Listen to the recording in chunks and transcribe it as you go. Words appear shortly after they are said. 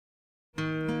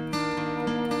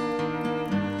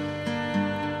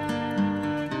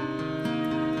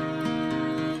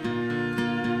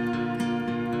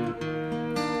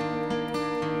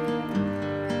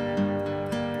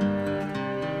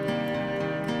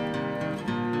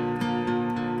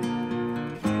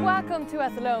Welcome to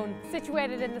Athlone.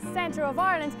 Situated in the centre of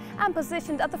Ireland and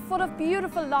positioned at the foot of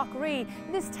beautiful Lough Ree,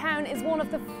 this town is one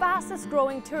of the fastest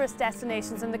growing tourist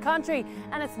destinations in the country,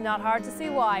 and it's not hard to see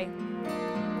why.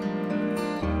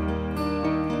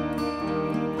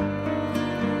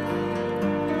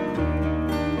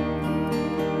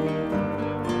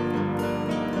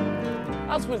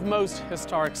 As with most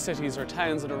historic cities or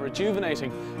towns that are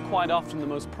rejuvenating, quite often the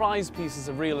most prized pieces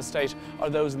of real estate are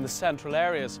those in the central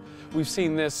areas. We've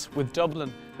seen this with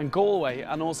Dublin and Galway,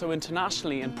 and also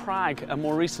internationally in Prague and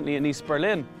more recently in East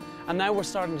Berlin. And now we're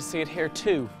starting to see it here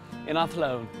too, in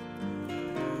Athlone.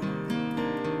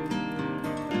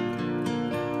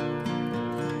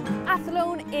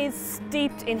 Athlone is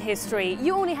steeped in history.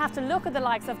 You only have to look at the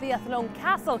likes of the Athlone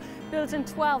Castle, built in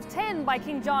 1210 by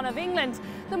King John of England,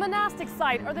 the monastic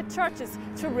site or the churches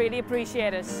to really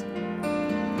appreciate it.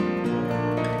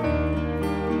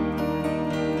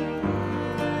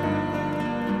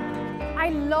 I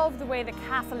love the way the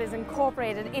castle is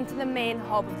incorporated into the main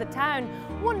hub of the town.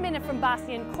 1 minute from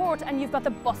Bastion Court and you've got the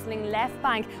bustling left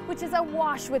bank, which is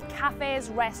awash with cafes,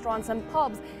 restaurants and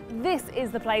pubs. This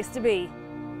is the place to be.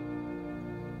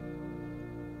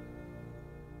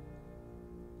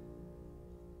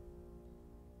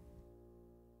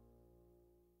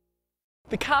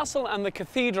 The castle and the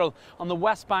cathedral on the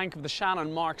west bank of the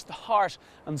Shannon marks the heart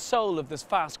and soul of this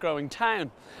fast-growing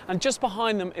town. And just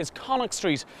behind them is Connacht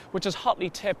Street, which is hotly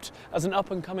tipped as an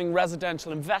up-and-coming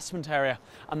residential investment area.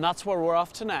 And that's where we're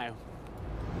off to now.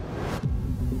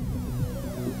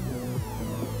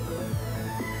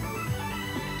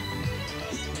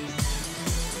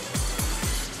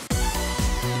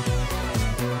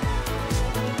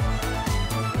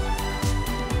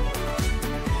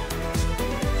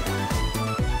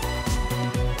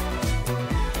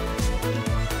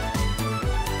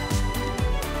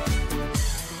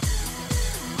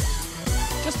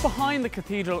 Behind the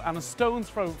cathedral and a stone's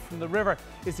throw from the river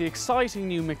is the exciting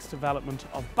new mixed development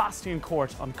of Bastion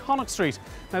Court on Connacht Street.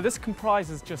 Now this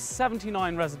comprises just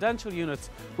 79 residential units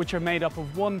which are made up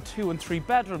of 1, 2 and 3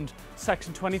 bedroomed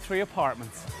Section 23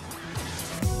 apartments.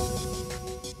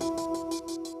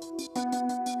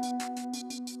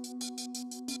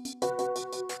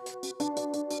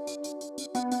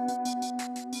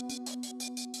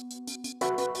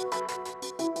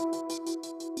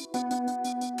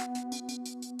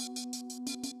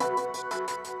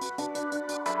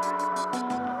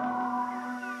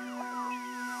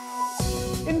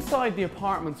 Inside, the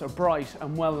apartments are bright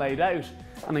and well laid out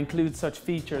and include such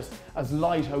features as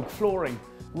light oak flooring,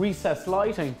 recessed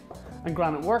lighting and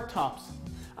granite worktops.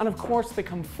 And of course they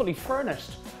come fully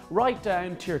furnished, right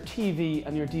down to your TV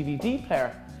and your DVD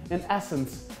player. In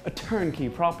essence, a turnkey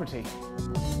property.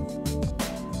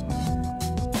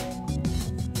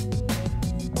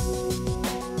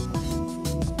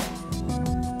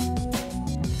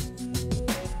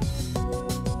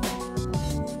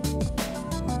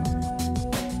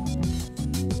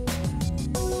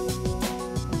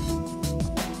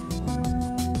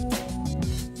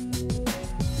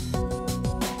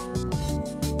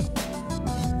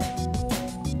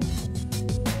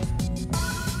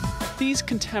 These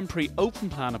contemporary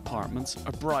open-plan apartments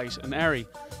are bright and airy,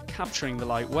 capturing the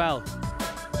light well.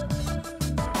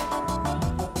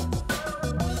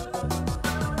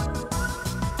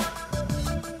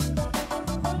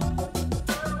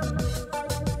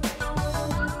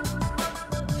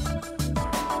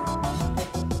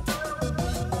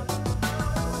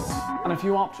 And if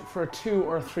you opt for a 2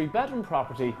 or a 3 bedroom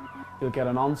property, you'll get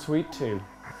an ensuite too.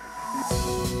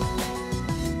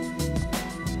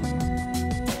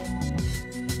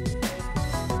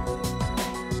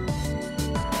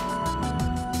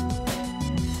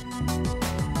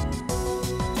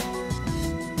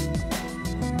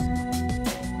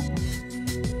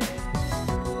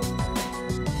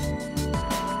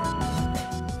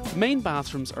 The main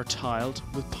bathrooms are tiled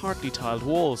with partly tiled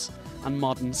walls and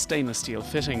modern stainless steel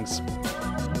fittings.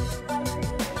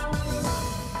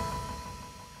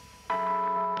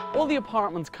 All the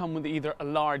apartments come with either a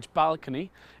large balcony.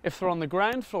 If they're on the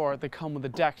ground floor, they come with a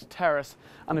decked terrace.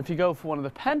 And if you go for one of the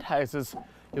penthouses,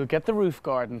 you'll get the roof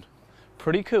garden.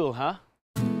 Pretty cool, huh?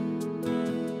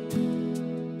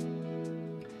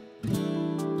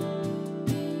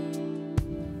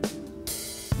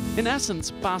 In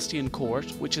essence, Bastion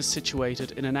Court, which is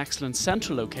situated in an excellent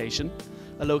central location,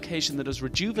 a location that is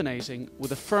rejuvenating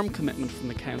with a firm commitment from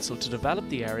the council to develop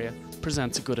the area,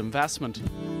 presents a good investment.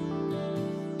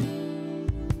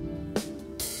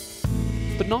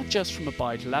 But not just from a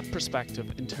buy-to-let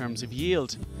perspective in terms of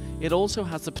yield, it also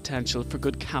has the potential for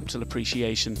good capital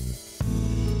appreciation.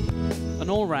 An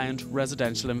all-round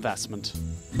residential investment.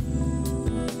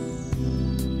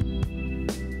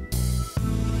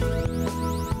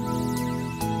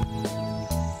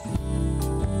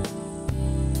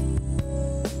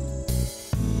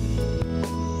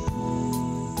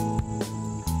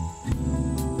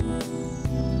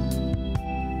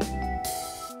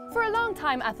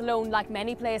 time, Athlone, like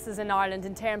many places in Ireland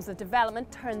in terms of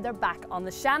development, turned their back on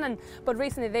the Shannon. But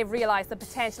recently they've realised the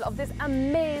potential of this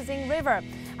amazing river.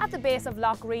 At the base of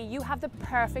Lough Ree, you have the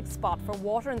perfect spot for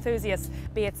water enthusiasts,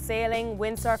 be it sailing,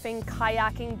 windsurfing,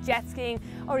 kayaking, jet skiing,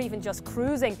 or even just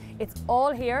cruising. It's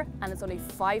all here, and it's only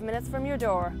 5 minutes from your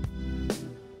door.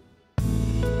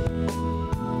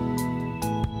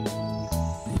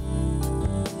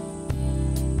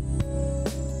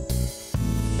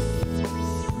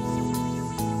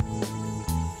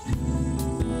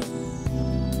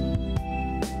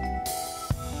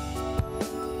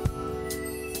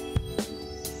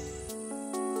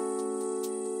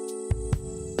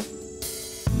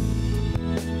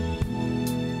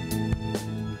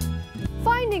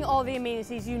 Finding all the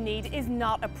amenities you need is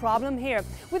not a problem here.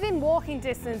 Within walking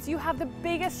distance, you have the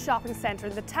biggest shopping centre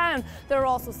in the town. There are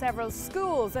also several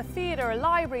schools, a theatre, a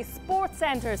library, sports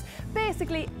centres,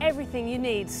 basically everything you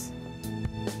need.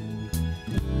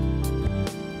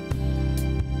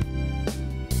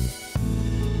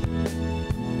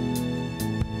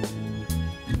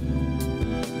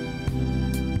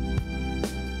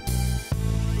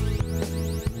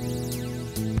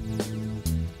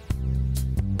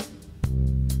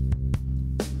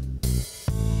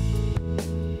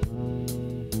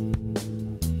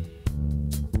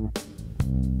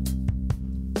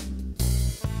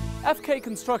 FK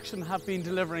Construction have been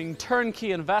delivering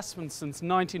turnkey investments since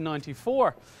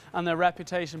 1994, and their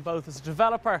reputation both as a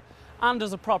developer and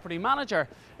as a property manager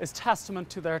is testament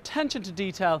to their attention to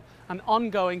detail and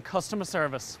ongoing customer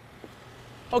service.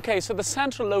 Okay, so the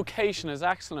central location is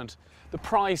excellent, the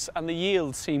price and the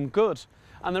yield seem good,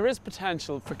 and there is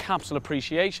potential for capital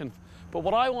appreciation. But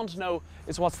what I want to know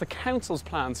is what's the council's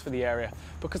plans for the area,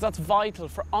 because that's vital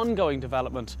for ongoing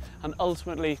development and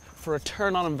ultimately for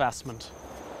return on investment.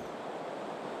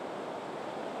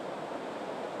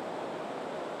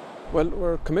 Well,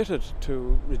 we're committed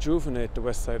to rejuvenate the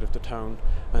west side of the town,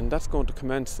 and that's going to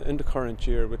commence in the current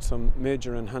year with some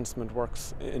major enhancement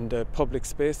works in the public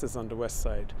spaces on the west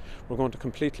side. We're going to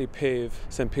completely pave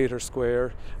St. Peter's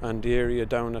Square and the area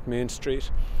down at Main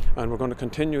Street, and we're going to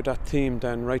continue that theme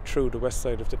then right through the west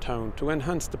side of the town to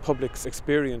enhance the public's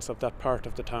experience of that part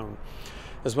of the town.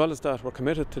 As well as that, we're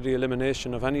committed to the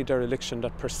elimination of any dereliction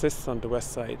that persists on the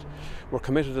west side. We're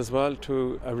committed as well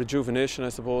to a rejuvenation, I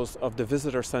suppose, of the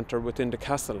visitor centre within the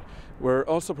castle. We're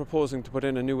also proposing to put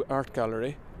in a new art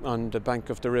gallery on the bank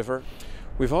of the river.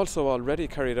 We've also already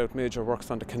carried out major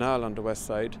works on the canal on the west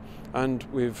side, and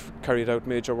we've carried out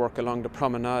major work along the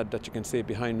promenade that you can see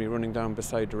behind me running down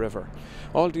beside the river.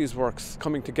 All these works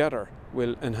coming together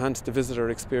will enhance the visitor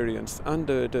experience and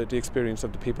the experience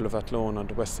of the people of Athlone on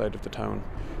the west side of the town.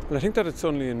 And I think that it's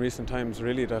only in recent times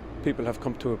really that people have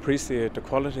come to appreciate the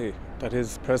quality that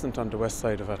is present on the west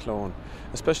side of Athlone,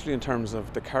 especially in terms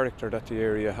of the character that the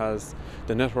area has,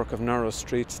 the network of narrow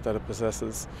streets that it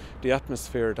possesses, the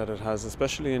atmosphere that it has,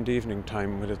 especially in the evening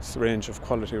time with its range of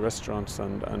quality restaurants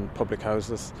and public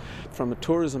houses. From a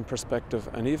tourism perspective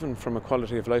and even from a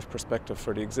quality of life perspective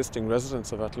for the existing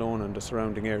residents of Athlone and the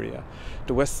surrounding area,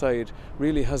 the west side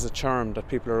really has a charm that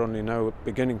people are only now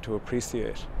beginning to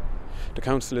appreciate. The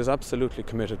council is absolutely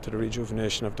committed to the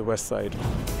rejuvenation of the west side.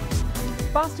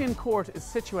 Bastion Court is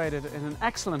situated in an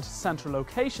excellent central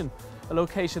location, a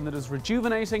location that is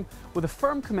rejuvenating with a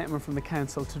firm commitment from the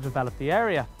council to develop the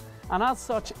area. And as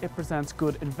such, it presents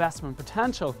good investment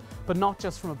potential, but not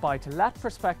just from a buy-to-let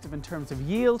perspective in terms of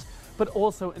yield, but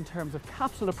also in terms of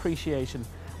capital appreciation,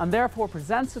 and therefore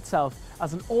presents itself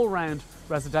as an all-round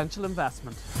residential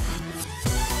investment.